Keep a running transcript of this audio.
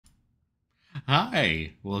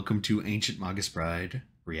Hi, welcome to Ancient Magus Bride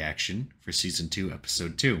reaction for Season 2,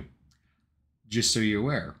 Episode 2. Just so you're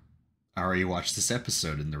aware, I already watched this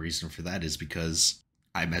episode, and the reason for that is because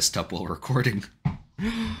I messed up while recording.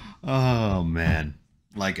 Oh, man.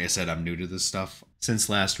 Like I said, I'm new to this stuff. Since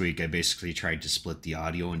last week, I basically tried to split the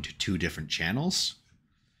audio into two different channels.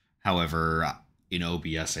 However, in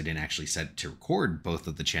OBS, I didn't actually set it to record both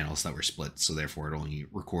of the channels that were split, so therefore it only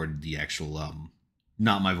recorded the actual,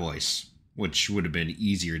 not my voice, which would have been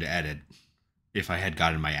easier to edit if I had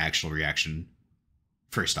gotten my actual reaction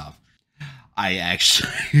first off. I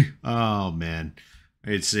actually, oh man,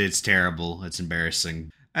 it's terrible. It's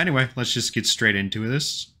embarrassing. Anyway, let's just get straight into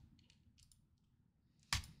this.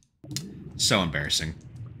 So embarrassing.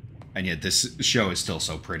 And yet this show is still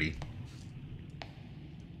so pretty.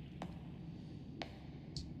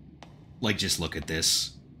 Like, just look at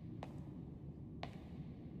this.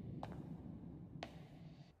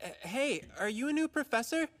 Hey, are you a new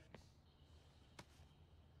professor?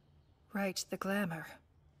 Right, the glamour.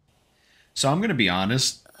 So I'm gonna be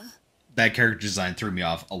honest, that character design threw me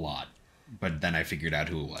off a lot, but then I figured out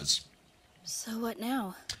who it was. So what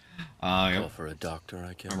now? Call for a doctor,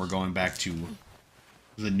 I guess. And we're going back to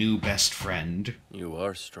the new best friend. You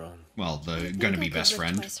are strong. Well, the gonna be best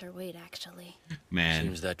friend. Twice her weight, actually. Man,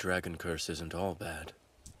 Seems that dragon curse isn't all bad.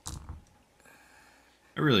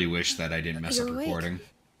 I really wish that I didn't mess up You're awake. recording.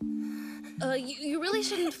 You really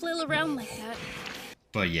shouldn't flail around like that.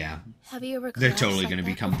 But yeah, Have you ever they're collapsed totally like gonna that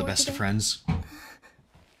become the before best of today? friends.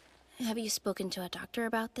 Have you spoken to a doctor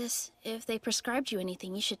about this? If they prescribed you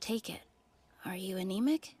anything, you should take it. Are you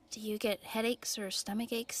anemic? Do you get headaches or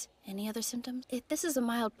stomach aches? Any other symptoms? If this is a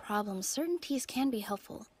mild problem, certain teas can be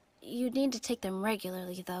helpful. You need to take them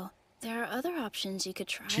regularly, though. There are other options you could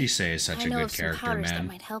try. Chisei is such I a know good of some character, powders that man.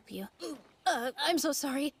 might help you. I'm so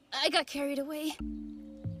sorry. I got carried away.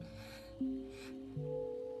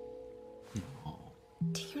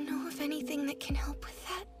 Do you know of anything that can help with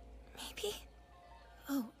that? Maybe?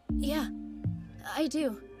 Oh, yeah. I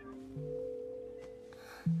do.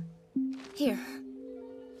 Here.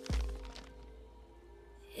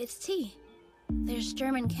 It's tea. There's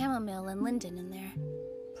German chamomile and linden in there,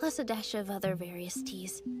 plus a dash of other various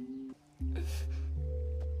teas.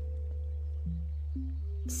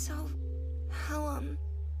 So, how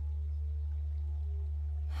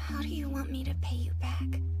do you want me to pay you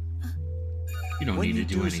back? You don't When need you to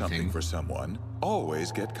do something anything. for someone,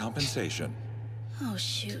 always get compensation. Oh,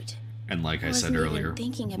 shoot. And like I Wasn't said even earlier,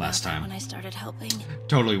 thinking about last that time, when I started helping.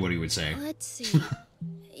 totally what he would say. Let's see.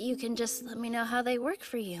 You can just let me know how they work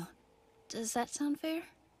for you. Does that sound fair?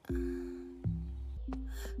 I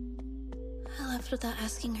left without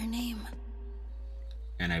asking her name.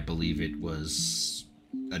 And I believe it was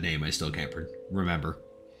a name I still can't remember,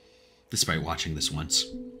 despite watching this once.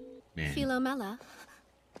 Man. Philomela.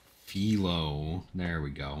 Philo. There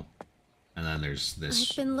we go. And then there's this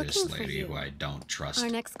I've been looking for lady you. who I don't trust. Our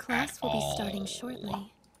next class at will be all. starting shortly.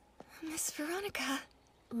 Miss Veronica.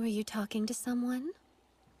 Were you talking to someone?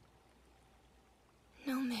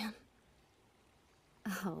 No, ma'am.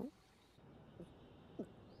 Oh.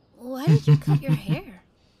 Why did you cut your hair?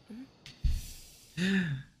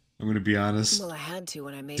 I'm gonna be honest. Well, I had to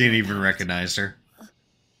when I made Didn't my even pact. recognize her.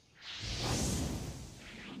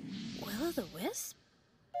 Will-o'-the-wisp?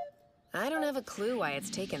 I don't have a clue why it's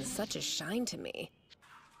taken such a shine to me.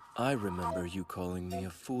 I remember you calling me a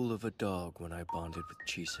fool of a dog when I bonded with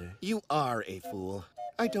Chisei. You are a fool.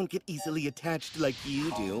 I don't get easily attached like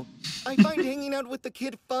you do. I find hanging out with the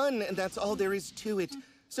kid fun, and that's all there is to it.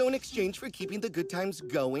 So in exchange for keeping the good times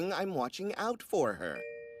going, I'm watching out for her.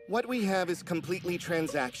 What we have is completely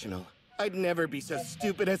transactional. I'd never be so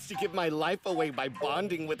stupid as to give my life away by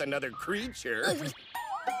bonding with another creature.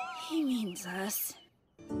 He means us.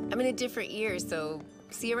 I'm in a different year, so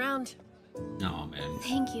see you around. Oh man.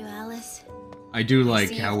 Thank you, Alice. I do like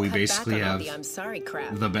See, how you've we cut back basically on all have the I'm sorry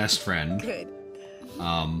crap. the best friend, Good.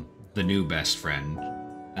 the new best friend,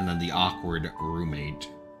 and then the awkward roommate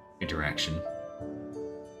interaction.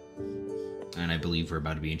 And I believe we're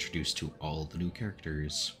about to be introduced to all the new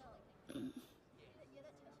characters.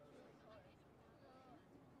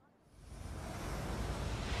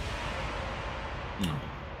 Oh,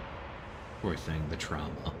 poor thing, the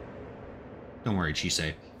trauma. Don't worry,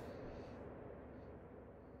 Chisei.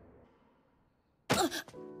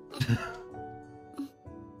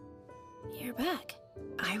 You're back.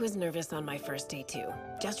 I was nervous on my first day too.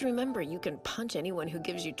 Just remember, you can punch anyone who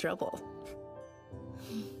gives you trouble.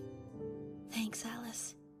 Thanks,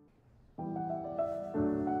 Alice.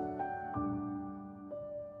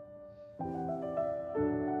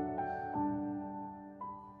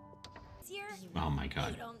 Oh my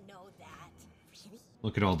god. You don't know that.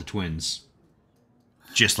 Look at all the twins.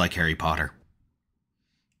 Just like Harry Potter.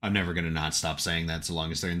 I'm never gonna not stop saying that so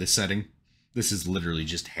long as they're in this setting. This is literally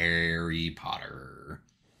just Harry Potter.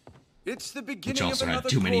 It's the beginning Which also of had another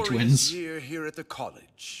too many glorious twins. year here at the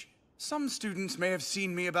college. Some students may have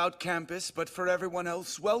seen me about campus, but for everyone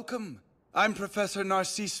else, welcome. I'm Professor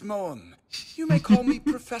Narcisse Moem. You may call me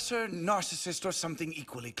Professor Narcissist or something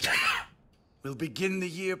equally clever. We'll begin the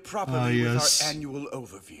year properly yes. with our annual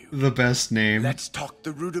overview. The best name. Let's talk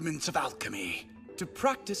the rudiments of alchemy. To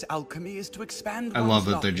practice alchemy is to expand I one's love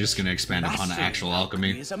that they're knowledge. just gonna expand upon Mastering actual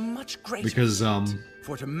alchemy. is a much greater Because, feat.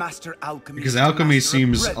 For to master alchemy because is to alchemy master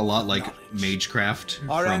seems breadth a lot of like knowledge. Magecraft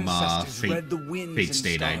Our from ancestors read the winds Fate and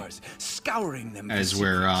Stay Night. stars, scouring them for As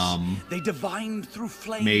where secrets. They divined through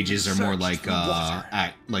flame, mages are more searched like through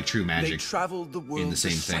water. like true They magic. traveled the world in the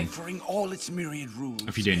same thing. deciphering all its myriad rules.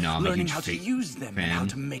 If you didn't know, I'm a learning huge how to Fate use them and how fan.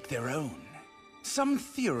 to make their own. Some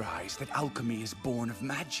theorize that alchemy is born of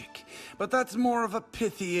magic, but that's more of a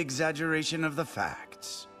pithy exaggeration of the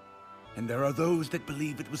facts. And there are those that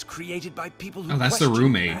believe it was created by people who Oh, that's the question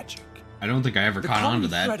roommate. magic. I don't think I ever The caught on common to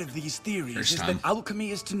that. thread of these theories first is time. that alchemy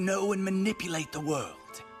is to know and manipulate the world.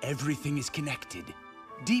 Everything is connected,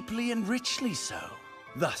 deeply and richly so.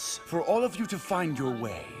 Thus, for all of you to find your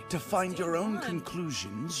way, to find your own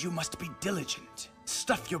conclusions, you must be diligent.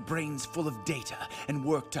 Stuff your brains full of data and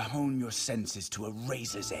work to hone your senses to a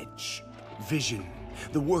razor's edge. Vision,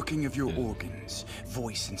 the working of your organs,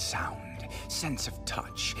 voice and sound, sense of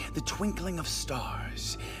touch, the twinkling of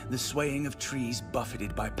stars, the swaying of trees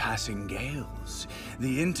buffeted by passing gales,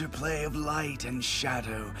 the interplay of light and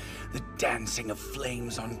shadow, the dancing of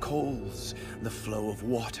flames on coals, the flow of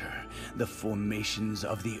water, the formations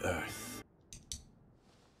of the earth.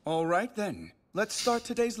 All right then, let's start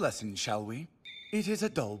today's lesson, shall we? It is a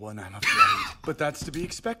dull one, I'm afraid, but that's to be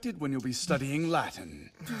expected when you'll be studying Latin.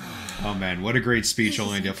 Oh man, what a great speech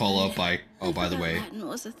only to follow up by, oh by the way, Latin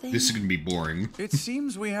was a thing. this is gonna be boring. It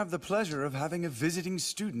seems we have the pleasure of having a visiting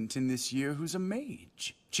student in this year who's a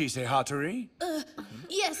mage. Chise Hattori,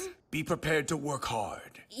 Yes, be prepared to work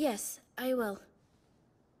hard. yes, I will.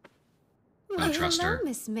 Don't trust hello, her.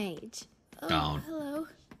 Miss Mage. Don't. Hello.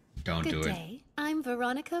 Don't Good do it. day. I'm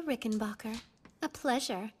Veronica Rickenbacker. A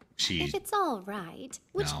pleasure. She, If it's all right,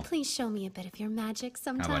 would No. you please show me a bit of your magic how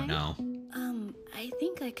sometime? about no? I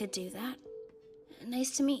think I could do that.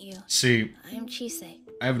 Nice to meet you. See, I am Chise.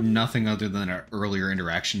 I have nothing other than an earlier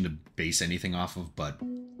interaction to base anything off of, but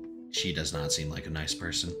she does not seem like a nice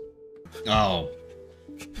person. Oh.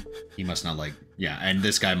 He must not like, yeah, and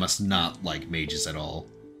this guy must not like mages at all,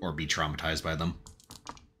 or be traumatized by them.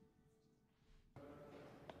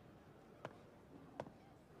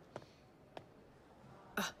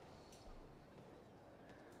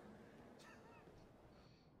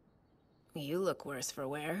 You look worse for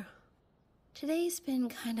wear. Today's been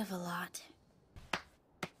kind of a lot.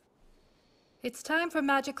 It's time for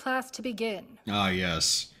magic class to begin. Ah,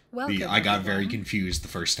 yes. Welcome, I got very everyone. confused the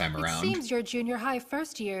first time It around. seems your junior high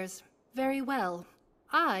first years. Very well.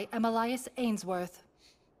 I am Elias Ainsworth.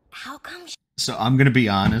 How come So I'm gonna be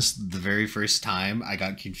honest, the very first time I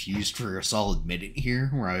got confused for a solid minute here,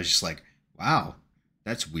 where I was just like, wow,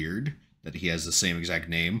 that's weird that he has the same exact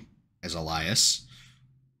name as Elias.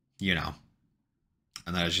 You know.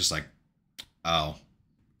 And then I was just like, oh,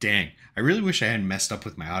 dang. I really wish I hadn't messed up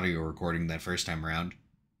with my audio recording that first time around.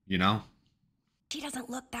 You know? she doesn't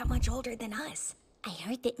look that much older than us? I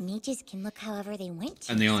heard that mages can look however they want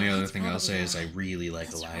to. And the only so other that's thing I'll probably say is I why. really like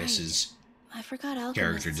That's Elias's, I forgot alchemists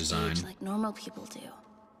Character design. age like normal people do.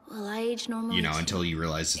 Will I age normally? you know, too? until you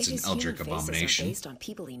realize it's If an his Eldritch human faces are abomination. based on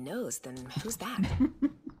people he knows, then who's that?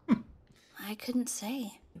 I couldn't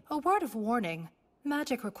say. A word of warning.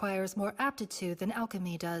 Magic requires more aptitude than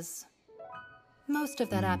alchemy does. Most of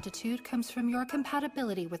that aptitude comes from your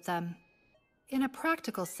compatibility with them. In a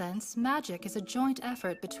practical sense, magic is a joint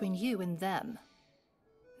effort between you and them.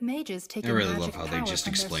 Mages take I in really love magic how they power just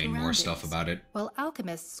from their explain more stuff surroundings, about it. while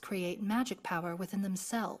alchemists create magic power within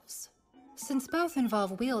themselves. Since both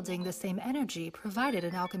involve wielding the same energy, provided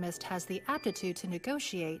an alchemist has the aptitude to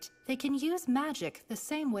negotiate, they can use magic the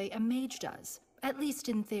same way a mage does, at least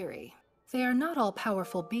in theory. They are not all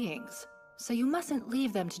powerful beings, so you mustn't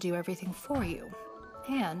leave them to do everything for you.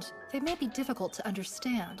 And they may be difficult to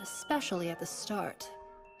understand, especially at the start.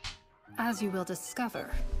 As you will discover.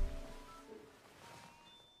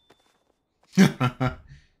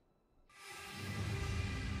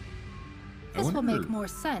 This will make more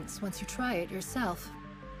sense once you try it yourself.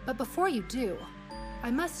 But before you do,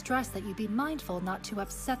 I must stress that you be mindful not to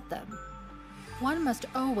upset them. One must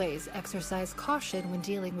always exercise caution when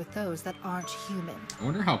dealing with those that aren't human. I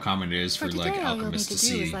wonder how common it is for like today, all you'll alchemists need to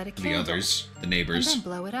to do see is light a the candle, others, the And neighbors. then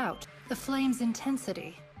blow it out. The flame's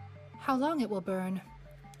intensity. How long it will burn.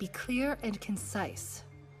 Be clear and concise.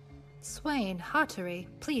 Swain, Hattori,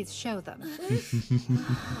 please show them.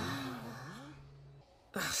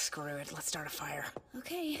 Ugh, screw it. Let's start a fire.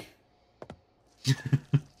 Okay.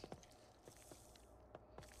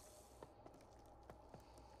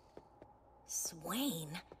 Swain?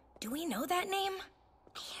 Do we know that name?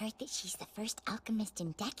 I heard that she's the first alchemist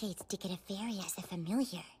in decades to get a fairy as a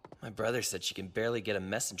familiar. My brother said she can barely get a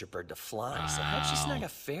messenger bird to fly, so how'd she snag a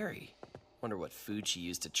fairy? Wonder what food she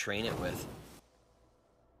used to train it with.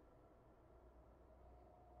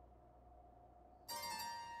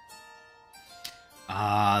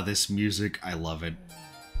 Ah, this music, I love it.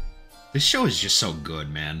 This show is just so good,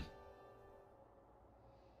 man.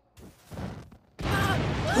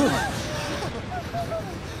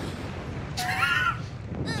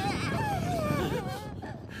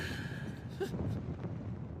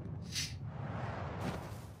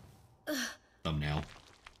 Thumbnail.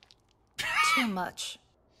 Too much.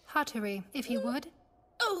 Hattori, if you would.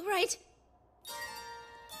 Oh, right.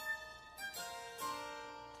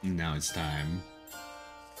 Now it's time.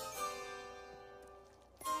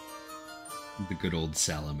 The good old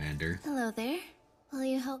salamander. Hello there. Will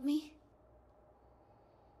you help me?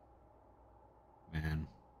 Man.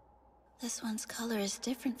 This one's color is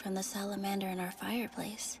different from the salamander in our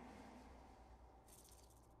fireplace.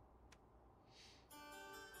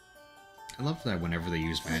 I love that whenever they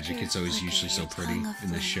use magic, it's always usually so pretty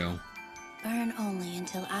in this show. Burn only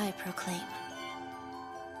until I proclaim.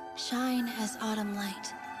 Shine as autumn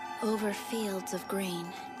light over fields of grain.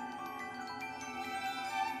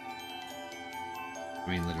 I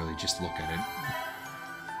mean, literally, just look at it.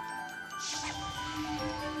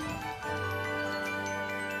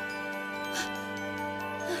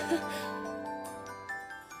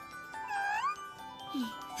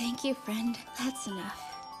 Thank you, friend. That's enough.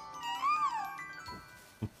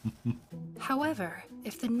 However,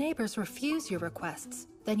 if the neighbors refuse your requests,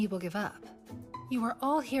 then you will give up. You are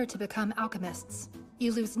all here to become alchemists.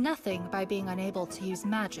 You lose nothing by being unable to use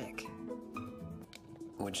magic.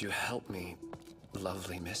 Would you help me,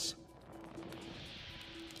 lovely miss?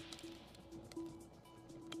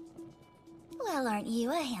 Well, aren't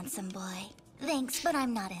you a handsome boy? Thanks, but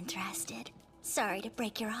I'm not interested. Sorry to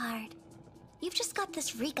break your heart. You've just got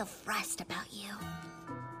this reek of rust about you.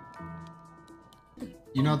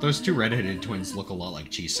 You know, those two redheaded twins look a lot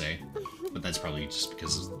like Chisei, but that's probably just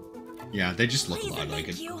because, yeah, they just look a lot like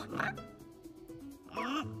it. Come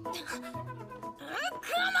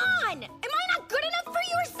on! Am I not good enough for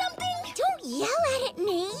you or something? Don't yell at it,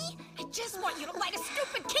 Nee! I just want you to light a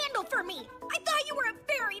stupid candle for me! I thought you were a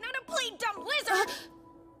fairy, not a plain dumb lizard!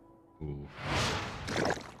 Ooh.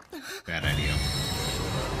 Bad idea.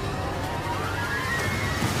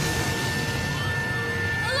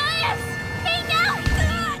 Elias! Hey,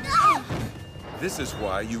 now! This is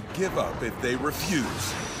why you give up if they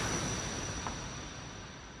refuse.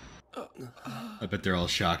 I bet they're all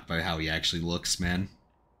shocked by how he actually looks, man.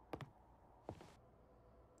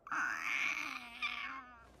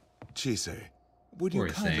 Chisei, would you Poor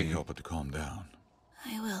kindly thing. help it to calm down?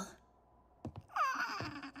 I will.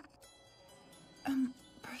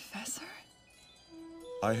 Professor?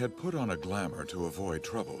 I had put on a glamour to avoid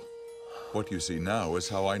trouble. What you see now is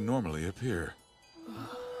how I normally appear.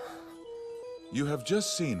 You have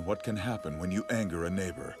just seen what can happen when you anger a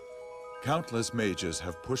neighbor. Countless mages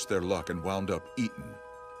have pushed their luck and wound up eaten.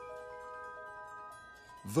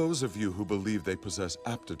 Those of you who believe they possess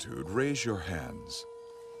aptitude, raise your hands.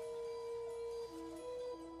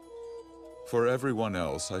 For everyone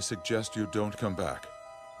else, I suggest you don't come back.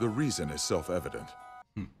 The reason is self-evident.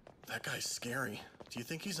 That guy's scary. Do you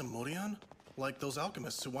think he's a Morion? Like those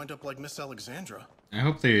alchemists who wind up like Miss Alexandra? I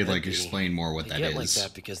hope they, like, Could be. explain more what They that get is. like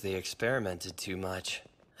that because they experimented too much.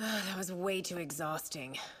 That was way too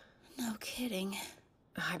exhausting. No kidding.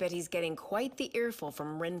 I bet he's getting quite the earful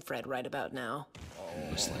from Renfred right about now.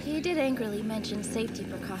 He did angrily mention safety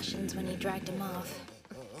precautions when he dragged him off.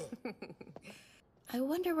 I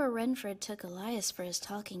wonder where Renfred took Elias for his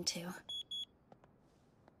talking to.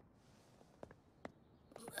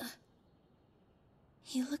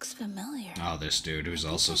 He looks familiar. Oh, this dude who's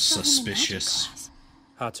also suspicious.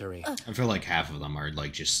 Hattori. I feel like half of them are,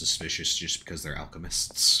 like, just suspicious just because they're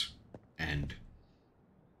alchemists. And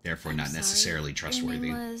therefore not necessarily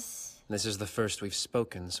trustworthy. This is the first we've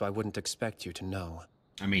spoken, so I wouldn't expect you to know.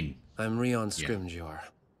 I mean... I'm Rion yeah. Scrimgeour.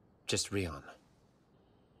 Just Rion.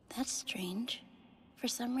 That's strange. For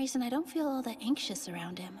some reason, I don't feel all that anxious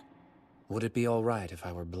around him. Would it be alright if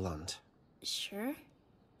I were blunt? Sure.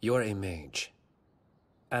 You're a mage.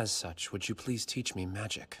 As such, would you please teach me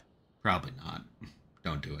magic? Probably not.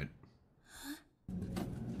 Don't do it.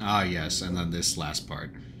 Ah, yes, and then this last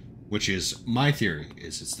part, which is my theory,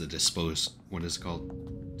 is it's the what is it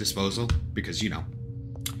called? Disposal? Because, you know,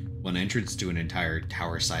 one entrance to an entire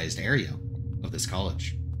tower-sized area of this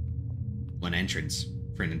college. One entrance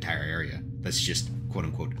for an entire area. That's just,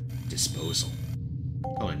 quote-unquote, disposal.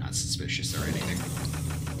 Totally not suspicious or anything.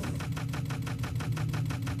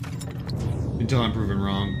 Until I'm proven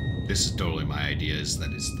wrong, this is totally my idea, is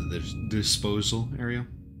that it's the disposal area.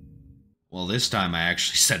 Well, this time I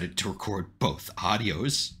actually set it to record both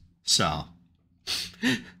audios. So,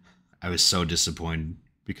 I was so disappointed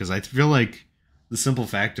because I feel like the simple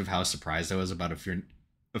fact of how surprised I was about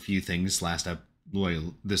a few things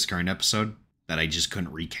this current episode that I just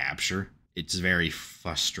couldn't recapture. It's very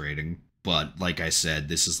frustrating. But like I said,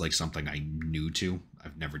 this is like something I'm new to.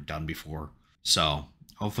 I've never done before. So,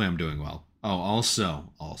 hopefully I'm doing well. Oh,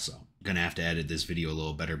 also, gonna have to edit this video a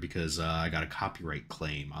little better because I got a copyright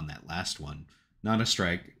claim on that last one. Not a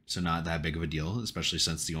strike, so not that big of a deal, especially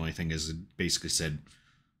since the only thing is it basically said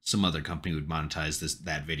some other company would monetize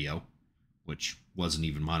that video, which wasn't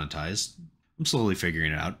even monetized. I'm slowly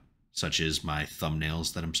figuring it out, such as my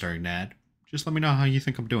thumbnails that I'm starting to add. Just let me know how you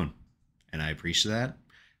think I'm doing. And I appreciate that,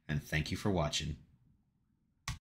 and thank you for watching.